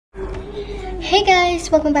Hey guys,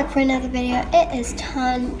 welcome back for another video. It is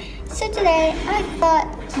Thanya. So today I thought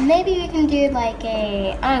maybe we can do like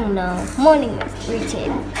a, morning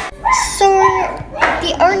routine. So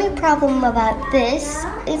the only problem about this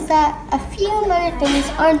is that a few minor things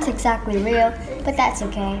aren't exactly real, but that's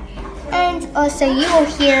okay. And also you will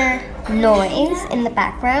hear noise in the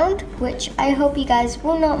background, which I hope you guys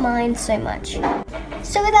will not mind so much.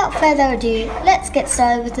 So without further ado, let's get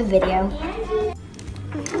started with the video.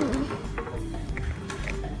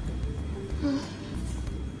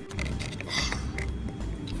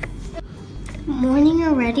 Morning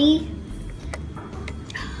already?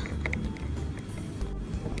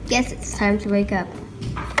 Guess it's time to wake up.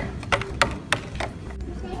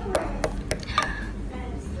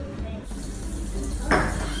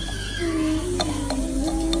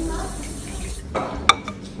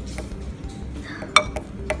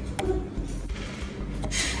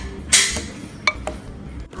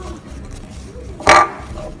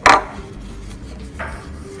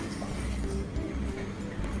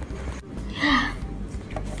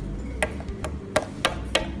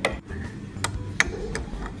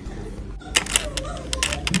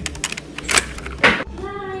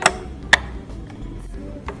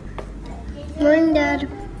 Morning, Dad.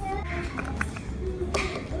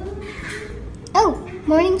 Oh,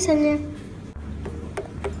 morning, Thanya.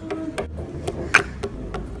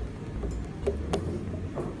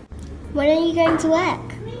 When are you going to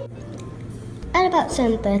work? At about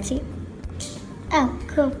 7:30. Oh,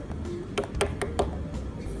 cool.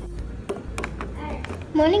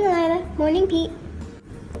 Morning, Lila. Morning, Pete.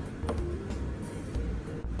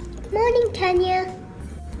 Morning, Thanya.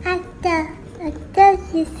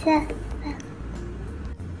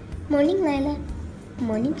 Morning, Lila.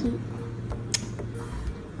 Morning, Pete.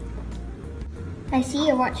 I see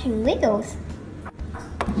you're watching Wiggles.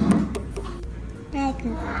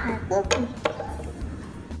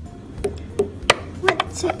 What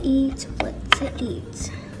to eat, what to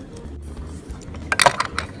eat.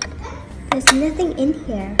 There's nothing in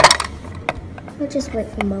here. We'll just wait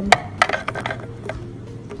for Mom.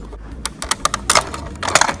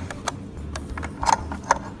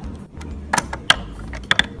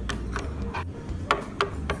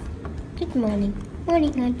 Good morning.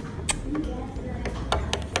 Morning, hon.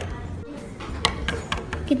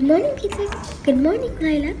 Good morning, Peter. Good morning,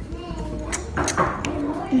 Lila.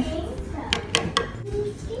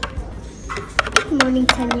 Good morning,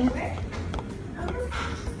 Thanya.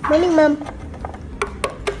 Morning, Mom.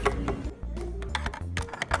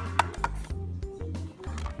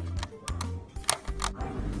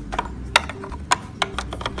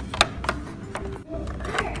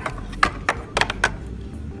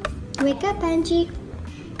 Wake up, Angie.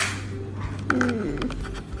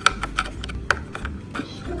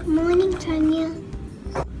 Morning, Thanya.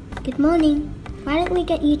 Good morning. Why don't we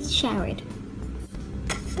get you showered?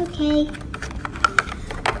 Okay.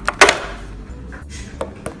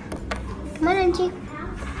 Come on, Angie.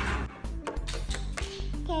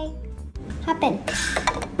 Okay. Hop in.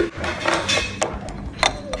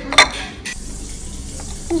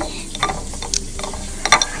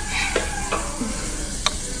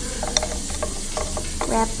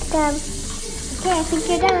 Wrapped up. Okay, I think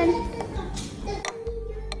you're done.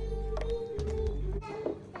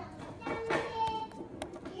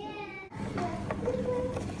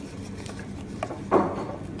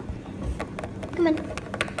 Come on.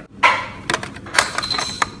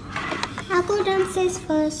 I'll go downstairs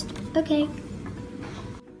first. Okay.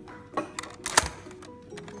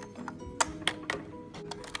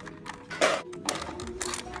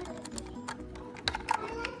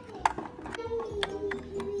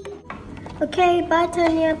 Okay, bye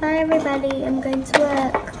Thanya, bye everybody. I'm going to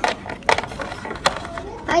work.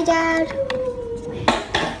 Bye, Dad.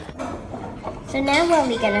 So now what are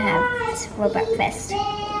we gonna have for breakfast?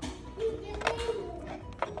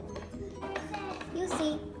 You'll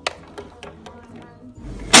see.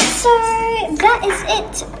 So that is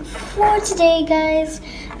it for today, guys.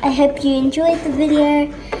 I hope you enjoyed the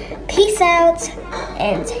video. Peace out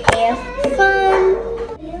and have fun.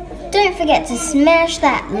 Don't forget to smash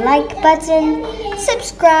that like button,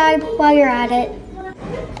 subscribe while you're at it,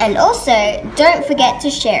 and also don't forget to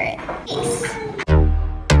share it. Peace.